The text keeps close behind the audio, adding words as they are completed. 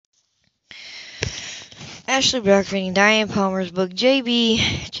Ashley Brock reading Diane Palmer's book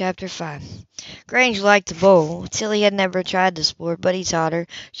JB, Chapter 5. Grange liked to bowl. Tilly had never tried the sport, but he taught her.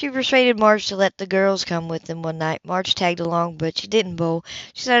 She persuaded Marge to let the girls come with them one night. Marge tagged along, but she didn't bowl.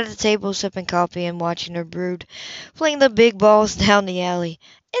 She sat at the table sipping coffee and watching her brood, fling the big balls down the alley.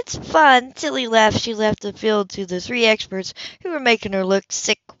 It's fun, Tilly laughed. She left the field to the three experts who were making her look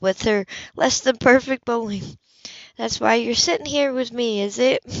sick with her less than perfect bowling. That's why you're sitting here with me, is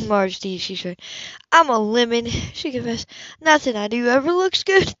it? Marge teased. She said. I'm a lemon, she confessed. Nothing I do ever looks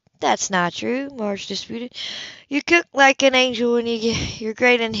good. That's not true, Marge disputed. You cook like an angel and you're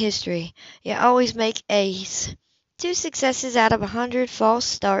great in history. You always make A's. 2 successes out of 100 false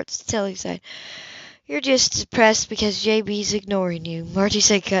starts, Tilly said. You're just depressed because JB's ignoring you, Margie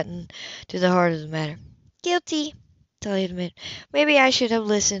said, cutting to the heart of the matter. Guilty, Tilly admitted. Maybe I should have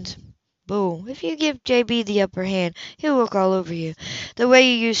listened. Boo. If you give JB the upper hand, he'll walk all over you, the way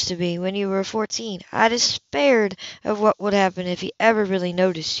you used to be when you were 14. I despaired of what would happen if he ever really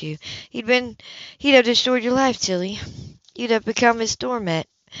noticed you. He'd have destroyed your life, Tilly. You'd have become his doormat.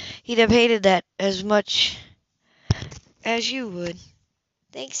 He'd have hated that as much as you would.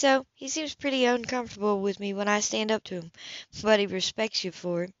 Think so? He seems pretty uncomfortable with me when I stand up to him, but he respects you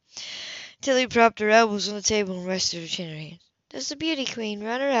for it. Tilly propped her elbows on the table and rested her chin in her hands. Does the beauty queen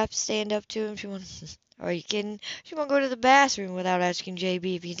run her up, stand up to him? She won't. Are you kidding? She won't go to the bathroom without asking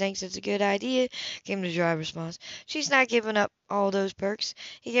JB if he thinks it's a good idea, came the dry response. She's not giving up all those perks.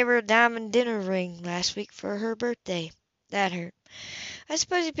 He gave her a diamond dinner ring last week for her birthday. That hurt. I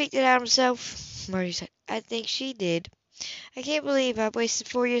suppose he picked it out himself, Marty said. I think she did. I can't believe I've wasted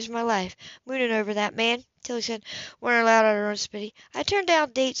 4 years of my life mooning over that man, Tilly said, wondering aloud at her own stupidity. I turned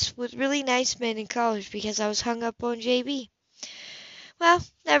down dates with really nice men in college because I was hung up on JB. Well,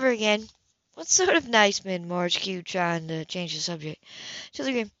 never again. What sort of nice men? Marge cued, trying to change the subject.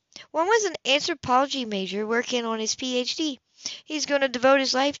 Tilly grinned. One was an anthropology major working on his PhD. He's going to devote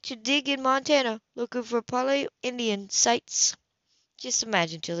his life to dig in Montana, looking for Paleo-Indian sites. Just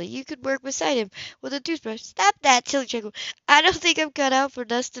imagine, Tilly, you could work beside him with a toothbrush. Stop that, Tilly chuckled. I don't think I'm cut out for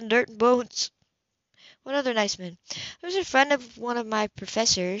dust and dirt and bones. What other nice men? There was a friend of one of my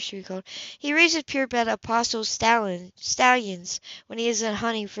professors, she recalled. He raises purebred apostle stallions when he isn't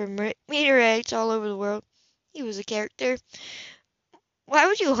hunting for meteorites all over the world. He was a character. Why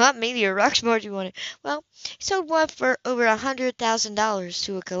would you hunt meteor rocks, Margie wanted? Well, he sold one for over $100,000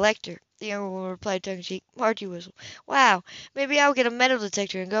 to a collector. The younger woman replied tongue-in-cheek. Margie whistled. Wow, maybe I'll get a metal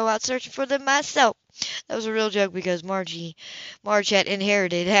detector and go out searching for them myself. That was a real joke because Marge had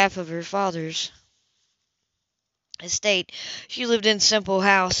inherited half of her father's estate. She lived in a simple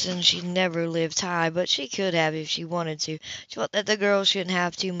house and she never lived high, but she could have if she wanted to. She felt that the girls shouldn't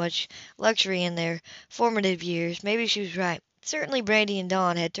have too much luxury in their formative years. Maybe she was right. Certainly Brandy and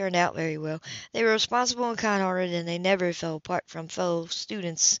Dawn had turned out very well. They were responsible and kind-hearted, and they never fell apart from fellow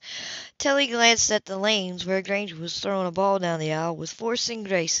students. Tilly glanced at the lanes where Granger was throwing a ball down the aisle with force and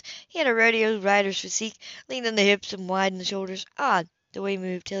grace. He had a rodeo rider's physique, lean in the hips and wide in the shoulders. Odd, the way he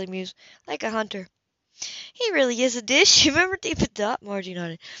moved, Tilly mused, like a hunter. He really is a dish. You remember David Dot? Margie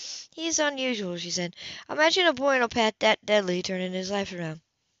nodded. He is unusual, she said. Imagine a boy on a path that deadly turning his life around.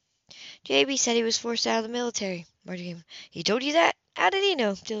 JB said he was forced out of the military. Margie came. He told you that? How did he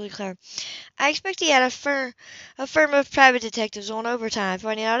know? Tilly declared. I expect he had a firm of private detectives on overtime,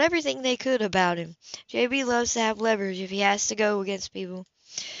 finding out everything they could about him. JB loves to have leverage if he has to go against people.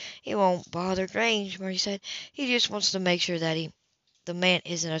 He won't bother Grange, Margie said. He just wants to make sure that the man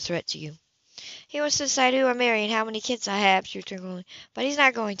isn't a threat to you. He wants to decide who I marry and how many kids I have, she returned gloomily. But he's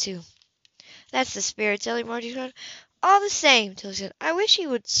not going to. That's the spirit, Tilly, Margie said. All the same, Tilly said, I wish he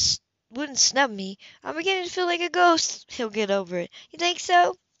wouldn't snub me. I'm beginning to feel like a ghost. He'll get over it. You think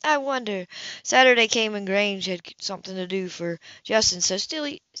so? I wonder. Saturday came and Grange had something to do for Justin, so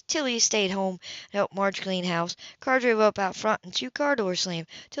Tilly stayed home and helped Marge clean house. Car drove up out front and 2 car doors slammed.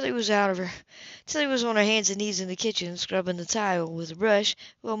 Tilly was on her hands and knees in the kitchen, scrubbing the tile with a brush,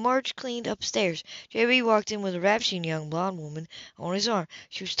 while Marge cleaned upstairs. J.B. walked in with a ravishing young blonde woman on his arm.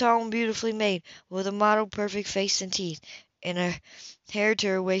 She was tall and beautifully made, with a model perfect face and teeth, and her hair to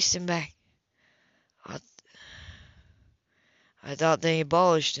her waist and back. I thought they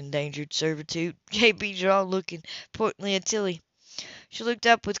abolished endangered servitude. J.B. drawled, looking pointedly at Tilly. She looked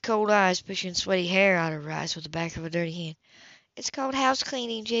up with cold eyes, pushing sweaty hair out of her eyes with the back of a dirty hand. It's called house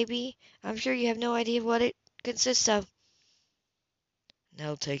cleaning, J.B. I'm sure you have no idea what it consists of.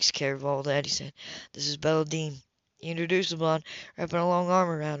 Nell takes care of all that, he said. This is Bella Dean. He introduced the blonde, wrapping a long arm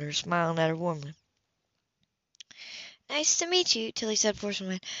around her, smiling at her warmly. Nice to meet you, Tilly said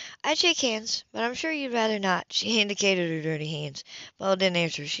forcefully. I'd shake hands, but I'm sure you'd rather not. She indicated her dirty hands. Bella didn't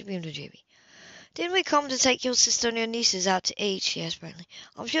answer. She beamed at JB. Didn't we come to take your sister and your nieces out to eat? She asked brightly.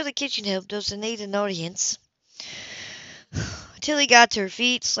 I'm sure the kitchen help doesn't need an audience. Tilly got to her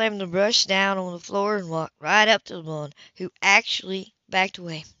feet, slammed the brush down on the floor, and walked right up to the blonde, who actually backed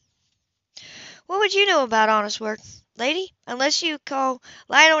away. What would you know about honest work, lady, unless you call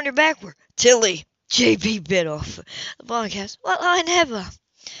lying on your back work? Tilly! J.B. bit off. The blonde gasped. Well, I never.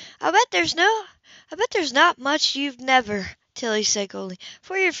 I bet there's not much you've never, Tilly said coldly.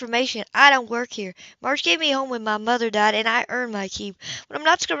 For your information, I don't work here. Marge gave me home when my mother died, and I earn my keep. When I'm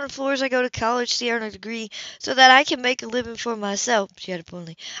not scrubbing floors, I go to college to earn a degree so that I can make a living for myself, she added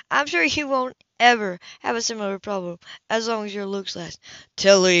pointedly. I'm sure you won't ever have a similar problem, as long as your looks last.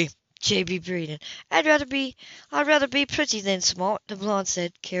 Tilly, J.B. breathed. I'd rather be pretty than smart, the blonde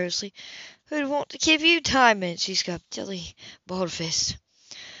said carelessly. Who'd want to give you time, and she scoffed. Tilly balled a fist.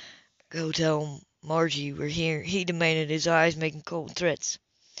 Go tell Margie we're here, he demanded, his eyes making cold threats.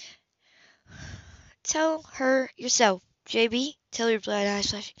 Tell her yourself, J.B., Tilly replied, eyes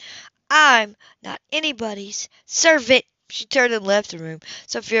flashing. I'm not anybody's servant. She turned and left the room,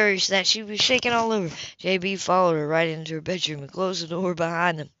 so furious that she was shaking all over. J.B. followed her right into her bedroom and closed the door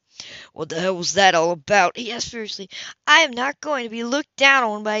behind them. What the hell was that all about? He asked fiercely. I am not going to be looked down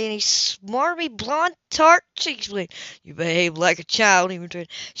on by any smarmy blonde tart, she explained. You behave like a child, he returned.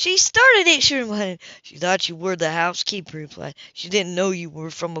 She started it, she reminded. She thought you were the housekeeper, he replied. She didn't know you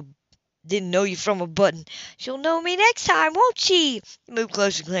from a button. She'll know me next time, won't she? He moved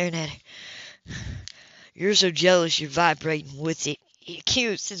closer, glaring at her. You're so jealous you're vibrating with it. He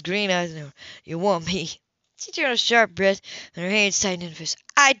accused, his green eyes now. You want me. She drew a sharp breath, and her hands tightened in her fist.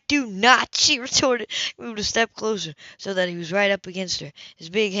 I do not, she retorted. He moved a step closer, so that he was right up against her.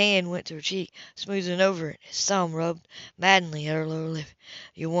 His big hand went to her cheek, smoothing over it. His thumb rubbed maddeningly at her lower lip.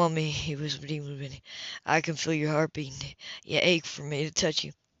 You want me, he whispered evenly. I can feel your heart beating. You ache for me to touch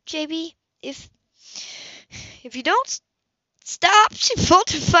you. J.B., if you don't stop, she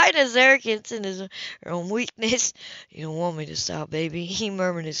fortified his arrogance and her own weakness. You don't want me to stop, baby, he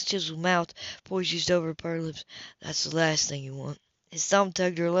murmured, his chiseled mouth poised over her parted lips. That's the last thing you want. His thumb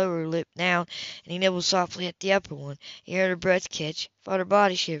tugged her lower lip down, and he nibbled softly at the upper one. He heard her breath catch, felt her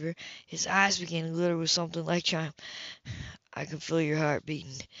body shiver. His eyes began to glitter with something like triumph. I can feel your heart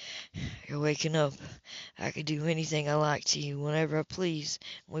beating. You're waking up. I can do anything I like to you, whenever I please.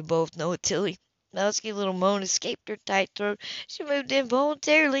 We both know it, Tilly. A husky little moan escaped her tight throat. She moved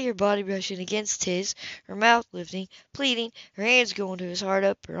involuntarily, her body brushing against his, her mouth lifting, pleading, her hands going to his heart,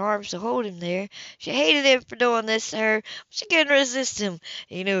 up her arms to hold him there. She hated him for doing this to her, but she couldn't resist him.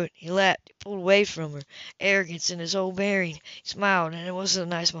 He knew it. He laughed. He pulled away from her, arrogance in his whole bearing. He smiled, and it wasn't a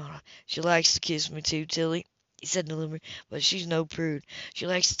nice smile. She likes to kiss me too, Tilly, he said deliberately, but she's no prude. She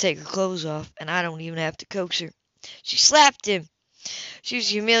likes to take her clothes off, and I don't even have to coax her. She slapped him. She was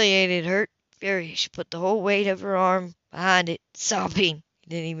humiliated, hurt, furious. She put the whole weight of her arm behind it, sobbing. He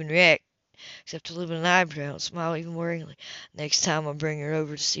didn't even react, except to lift an eyebrow and smile even worryingly. Next time I bring her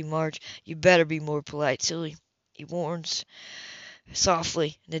over to see Marge, you better be more polite, Tilly, he warns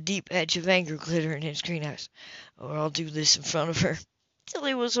softly, and a deep edge of anger glittering in his green eyes. Or I'll do this in front of her.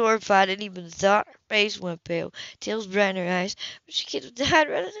 Tilly was horrified at even the thought. Her face went pale, tears brightened in her eyes, but she could have died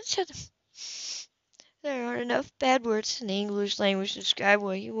rather than shut them. There aren't enough bad words in the English language to describe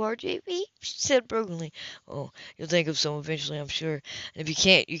what you are, J.B., she said brokenly. Oh, you'll think of some eventually, I'm sure. And if you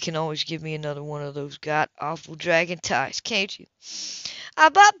can't, you can always give me another one of those god-awful dragon ties, can't you? I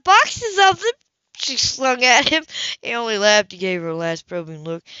bought boxes of them, she slung at him. He only laughed. He gave her a last probing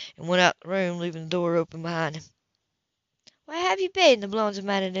look and went out the room, leaving the door open behind him. Where have you been? The blonde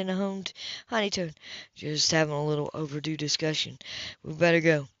demanded in a honey tone. Just having a little overdue discussion. We'd better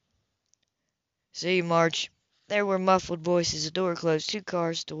go. See you, Marge. There were muffled voices. The door closed. 2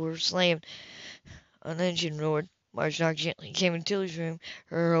 cars. Door slammed. An engine roared. Marge knocked gently and came into Tilly's room,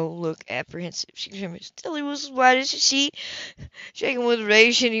 her whole look apprehensive. She grimaced. Tilly was as white as a sheet, shaken with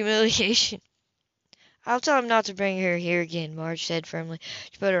rage and humiliation. I'll tell him not to bring her here again, Marge said firmly.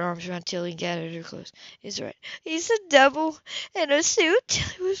 She put her arms around Tilly and gathered her close. He's right. He's a devil in a suit.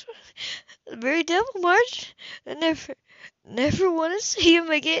 Tilly was the very devil, Marge. I never want to see him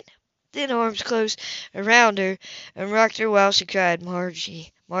again. Thin arms closed around her and rocked her while she cried.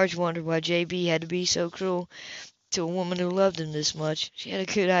 Marge wondered why J.B. had to be so cruel to a woman who loved him this much. She had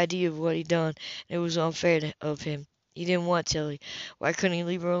a good idea of what he'd done, and it was unfair of him. He didn't want Tilly. Why couldn't he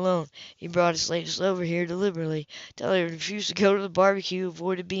leave her alone? He brought his latest lover here deliberately. Tilly refused to go to the barbecue,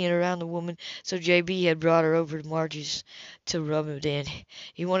 avoided being around the woman, so J.B. had brought her over to Marge's to rub it in.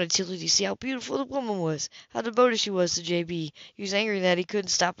 He wanted Tilly to see how beautiful the woman was, how devoted she was to J.B. He was angry that he couldn't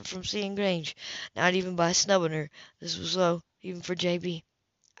stop her from seeing Grange, not even by snubbing her. This was low, even for J.B.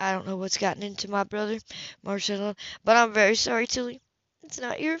 I don't know what's gotten into my brother, Marge said aloud, but I'm very sorry, Tilly. It's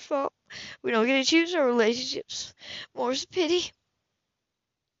not your fault. We don't get to choose our relationships. More's a pity.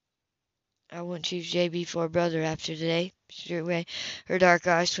 I wouldn't choose JB for a brother after today, she drew away, her dark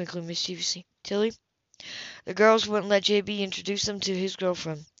eyes twinkling mischievously. Tilly, the girls wouldn't let JB introduce them to his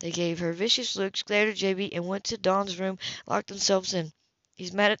girlfriend. They gave her vicious looks, glared at JB, and went to Don's room, locked themselves in.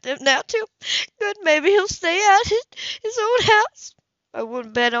 He's mad at them now, too. Good, maybe he'll stay at his own house. I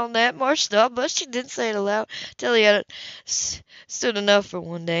wouldn't bet on that, Marsh thought, but she didn't say it aloud. Tilly had stood enough for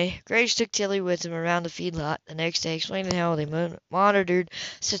one day. Graves took Tilly with him around the feedlot the next day, explaining how they monitored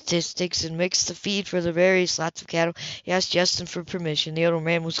statistics and mixed the feed for the various lots of cattle. He asked Justin for permission. The older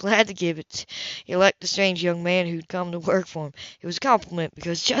man was glad to give it. He liked the strange young man who'd come to work for him. It was a compliment,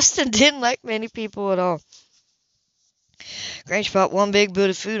 because Justin didn't like many people at all. Grange brought one big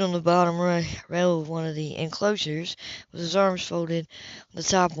boot of food on the bottom rail of one of the enclosures, with his arms folded on the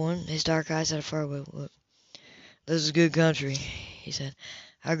top one. His dark eyes had a faraway look. This is good country, he said.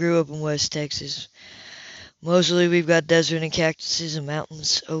 I grew up in West Texas. Mostly we've got desert and cactuses and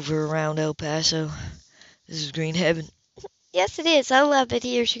mountains over around El Paso. This is green heaven. Yes, it is. I love it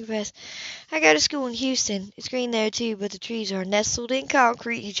here, she confessed. I go to school in Houston. It's green there, too, but the trees are nestled in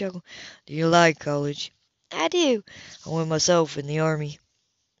concrete, he chuckled. Do you like college? I do. I went myself in the Army.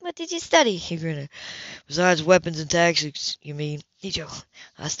 What did you study? He grinned. Besides weapons and tactics, you mean? He chuckled.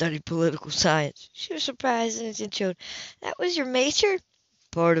 I studied political science. She was surprised and it showed. That was your major?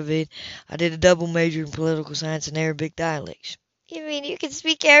 Part of it. I did a double major in political science and Arabic dialects. You mean you can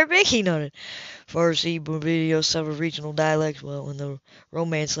speak Arabic? He nodded. Farsi, Burmese, several regional dialects, well, and the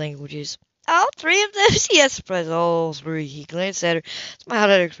Romance languages. All three of those? Yes, surprised. All three. He glanced at her,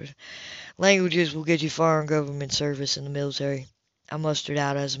 smiled at her expression. Languages will get you far in government service in the military. I mustered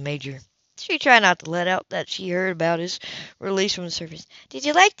out as a major. She tried not to let out that she heard about his release from the service. Did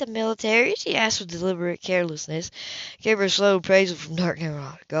you like the military? She asked with deliberate carelessness. Gave her a slow appraisal from dark hair.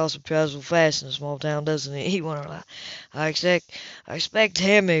 Gossip travels fast in a small town, doesn't it? He went on. I expect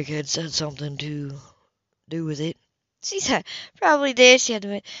Hammock had said something to do with it. She said, probably did, she had to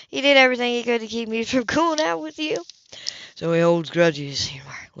admit. He did everything he could to keep me from going out with you. So he holds grudges.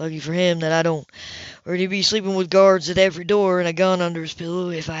 Lucky for him that I don't. Or he'd be sleeping with guards at every door and a gun under his pillow.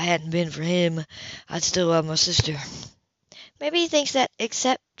 If I hadn't been for him, I'd still have my sister. Maybe he thinks that,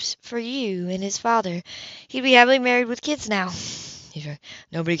 except for you and his father, he'd be happily married with kids now. He said.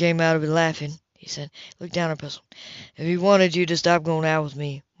 Nobody came out of it laughing, he said. Looked down at her puzzled. If he wanted you to stop going out with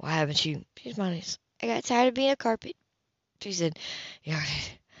me, why haven't you? She's modest. I got tired of being a carpet. She said, yeah,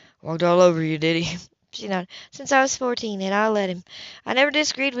 walked all over you, did he? She nodded. Since I was 14, and I let him. I never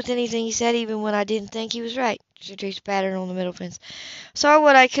disagreed with anything he said, even when I didn't think he was right. She traced a pattern on the middle fence. Saw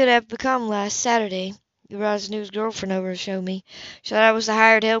what I could have become last Saturday. He brought his new girlfriend over to show me. She thought I was the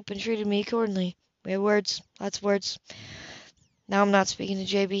hired help and treated me accordingly. We had words, lots of words. Now I'm not speaking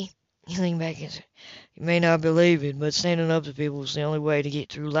to JB. He leaned back and said, you may not believe it, but standing up to people is the only way to get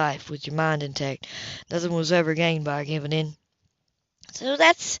through life with your mind intact. Nothing was ever gained by giving in. So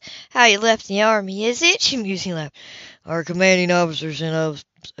that's how you left the army, is it? She musingly laughed. Our commanding officer sent us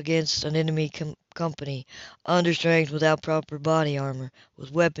against an enemy company, understrength without proper body armor,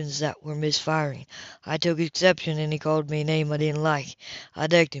 with weapons that were misfiring. I took exception and he called me a name I didn't like. I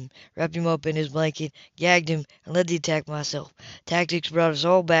decked him, wrapped him up in his blanket, gagged him, and led the attack myself. Tactics brought us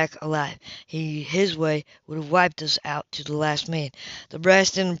all back alive. His way would have wiped us out to the last man. The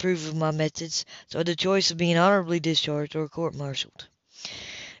brass didn't approve of my methods, so I had the choice of being honorably discharged or court-martialed.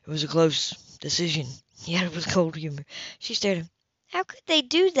 It was a close decision. He added with cold humor. She stared at him. How could they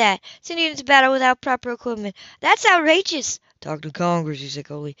do that? Send you into battle without proper equipment. That's outrageous. Talk to Congress, he said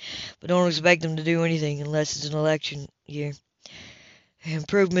coldly. But don't expect them to do anything unless it's an election year.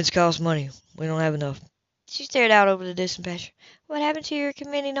 Improvements cost money. We don't have enough. She stared out over the distant pasture. What happened to your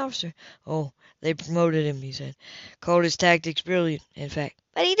commanding officer? Oh, they promoted him, he said. Called his tactics brilliant, in fact.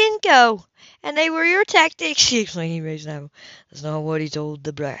 But he didn't go. And they were your tactics, she explained. He raised an eyebrow. That's not what he told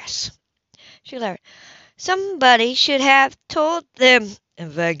the brass. She laughed. Somebody should have told them.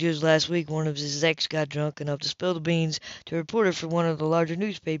 In fact, just last week, one of his exes got drunk enough to spill the beans to a reporter for one of the larger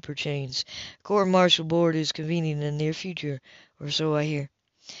newspaper chains. Court-martial board is convening in the near future, or so I hear.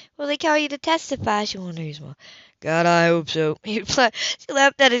 Will they call you to testify? She wondered. He smiled. God, I hope so. He replied. She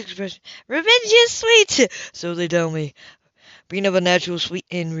laughed at his expression. Revenge is sweet, so they tell me. Being of a natural sweet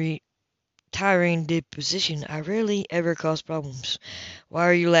and retiring disposition, I rarely ever cause problems. Why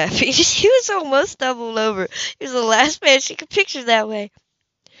are you laughing? She was almost doubled over. He was the last man she could picture that way.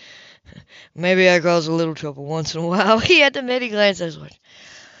 Maybe I cause a little trouble once in a while. He had to admit. He glanced at his watch.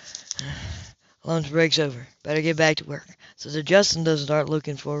 Lunch break's over. Better get back to work. so that Justin doesn't start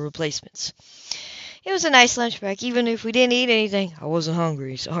looking for replacements. It was a nice lunch break, even if we didn't eat anything. I wasn't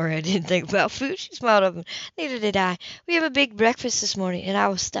hungry. Sorry, I didn't think about food. She smiled up, and neither did I. We have a big breakfast this morning, and I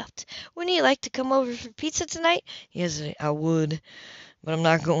was stuffed. Wouldn't you like to come over for pizza tonight? Yes, I would, but I'm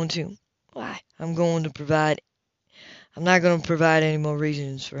not going to. Why? I'm not going to provide any more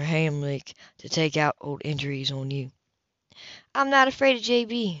reasons for Hamlet to take out old injuries on you. I'm not afraid of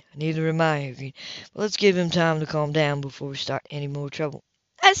JB. Neither am I, agreed. But let's give him time to calm down before we start any more trouble.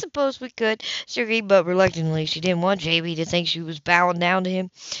 I suppose we could, she agreed, but reluctantly. She didn't want JB to think she was bowing down to him.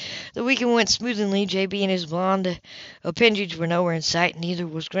 The weekend went smoothly. JB and his blonde appendage were nowhere in sight, neither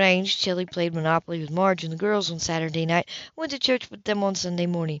was Grange. Tilly played Monopoly with Marge and the girls on Saturday night, went to church with them on Sunday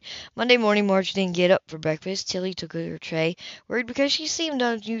morning. Monday morning, Marge didn't get up for breakfast. Tilly took her tray, worried because she seemed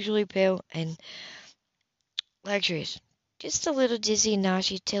unusually pale and lecturous. Just a little dizzy and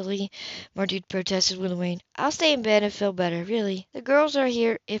nauseous, Tilly, Margie protested with a wane. I'll stay in bed and feel better, really. The girls are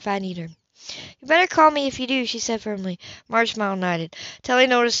here if I need her. You better call me if you do, she said firmly. Marge smiled and nodded. Tilly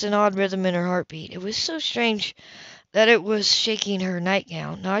noticed an odd rhythm in her heartbeat. It was so strange that it was shaking her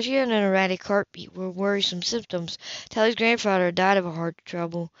nightgown. Nausea and an erratic heartbeat were worrisome symptoms. Tilly's grandfather had died of a heart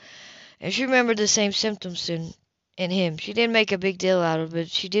trouble, and she remembered the same symptoms in him. She didn't make a big deal out of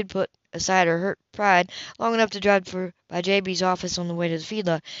it. She did put aside her hurt pride long enough to drive by JB's office on the way to the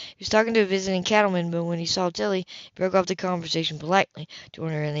feedlot. He was talking to a visiting cattleman, but when he saw Tilly, he broke off the conversation politely,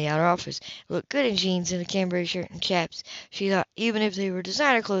 joined her in the outer office. He looked good in jeans and a Cambrai shirt and chaps, she thought, even if they were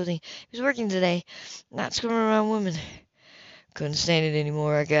designer clothing. He was working today, not screwing around women. Couldn't stand it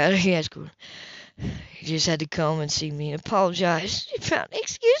anymore, I got it. He asked her. He just had to come and see me and apologize. She found,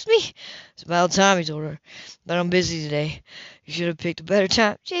 excuse me. It's about time, he told her, but I'm busy today. You should have picked a better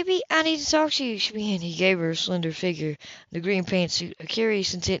time. JB, I need to talk to you, she began. He gave her a slender figure, the green pantsuit, a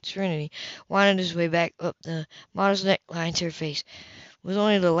curious intense serenity, winding his way back up the modest neckline to her face, with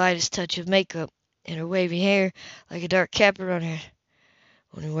only the lightest touch of makeup in her wavy hair, like a dark cap around her.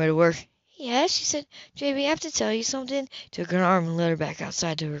 On your way to work? Yes, she said. JB, I have to tell you something. He took her arm and led her back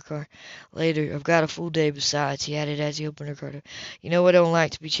outside to her car. Later, I've got a full day besides, he added as he opened her car door. You know I don't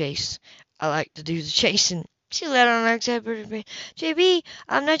like to be chased. I like to do the chasing. She let on her exasperated. JB,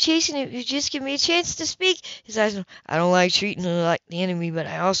 I'm not chasing you. You just give me a chance to speak. His eyes. I don't like treating her like the enemy, but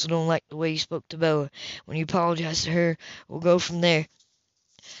I also don't like the way you spoke to Bella. When you apologize to her, we'll go from there.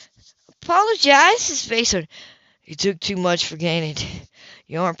 Apologize? His face hurt. You took too much for granted.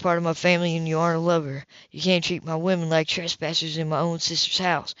 You aren't part of my family and you aren't a lover. You can't treat my women like trespassers in my own sister's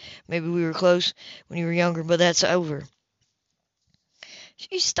house. Maybe we were close when you were younger, but that's over.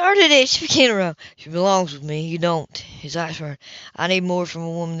 She started it. She began around. She belongs with me. You don't. His eyes burned. I need more from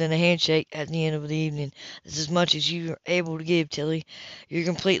a woman than a handshake at the end of the evening. That's as much as you are able to give, Tilly. You're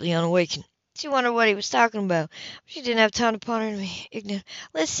completely unawakened. She wondered what he was talking about. She didn't have time to ponder me. Ignorant.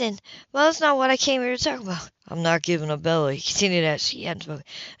 Listen, well, that's not what I came here to talk about. I'm not giving up Bella. He continued as she hadn't spoken.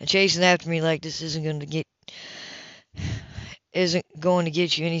 And chasing after me like this isn't going to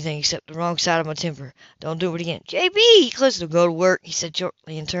get you anything except the wrong side of my temper. Don't do it again. JB! Listen, go to work, he said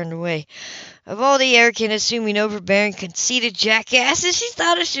shortly and turned away. Of all the arrogant, assuming, overbearing, conceited jackasses, she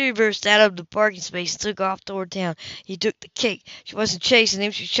thought as she reversed out of the parking space and took off toward town. He took the cake. She wasn't chasing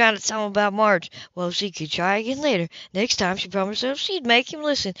him. She was trying to tell him about Marge. Well, she could try again later. Next time, she promised herself she'd make him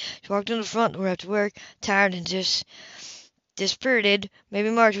listen. She walked in the front door after work, tired and dispirited.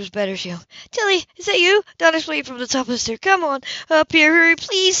 Maybe Marge was better. She yelled, Tilly, is that you? Donna asleep from the top of the stairs. Come on, up here, hurry,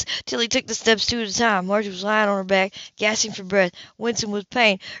 please. Tilly took the steps two at a time. Marge was lying on her back, gasping for breath, wincing with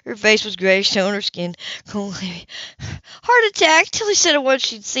pain. Her face was grayish tone, her skin cold. Heart attack. Tilly said at once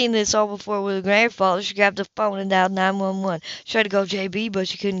she'd seen this all before with her grandfather. She grabbed the phone and dialed 911. She tried to call JB, but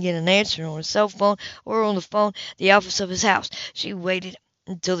she couldn't get an answer on his cell phone or on the phone, the office of his house. She waited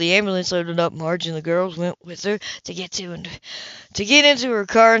until the ambulance loaded up. Marge and the girls went with her to get into her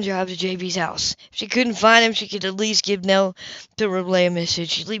car and drive to JB's house. If she couldn't find him, she could at least give Nell to relay a message.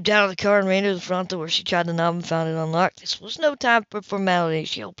 She leaped out of the car and ran to the front door. She tried the knob and found it unlocked. This was no time for formality.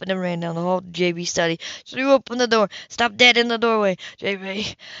 She opened and ran down the hall to JB's study. She threw open the door, stopped dead in the doorway.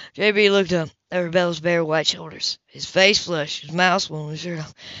 JB looked up. There were Bella's bare white shoulders. His face flushed, his mouth swollen, his shirt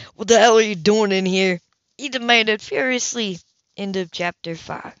off. What the hell are you doing in here? He demanded furiously. End of chapter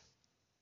 5.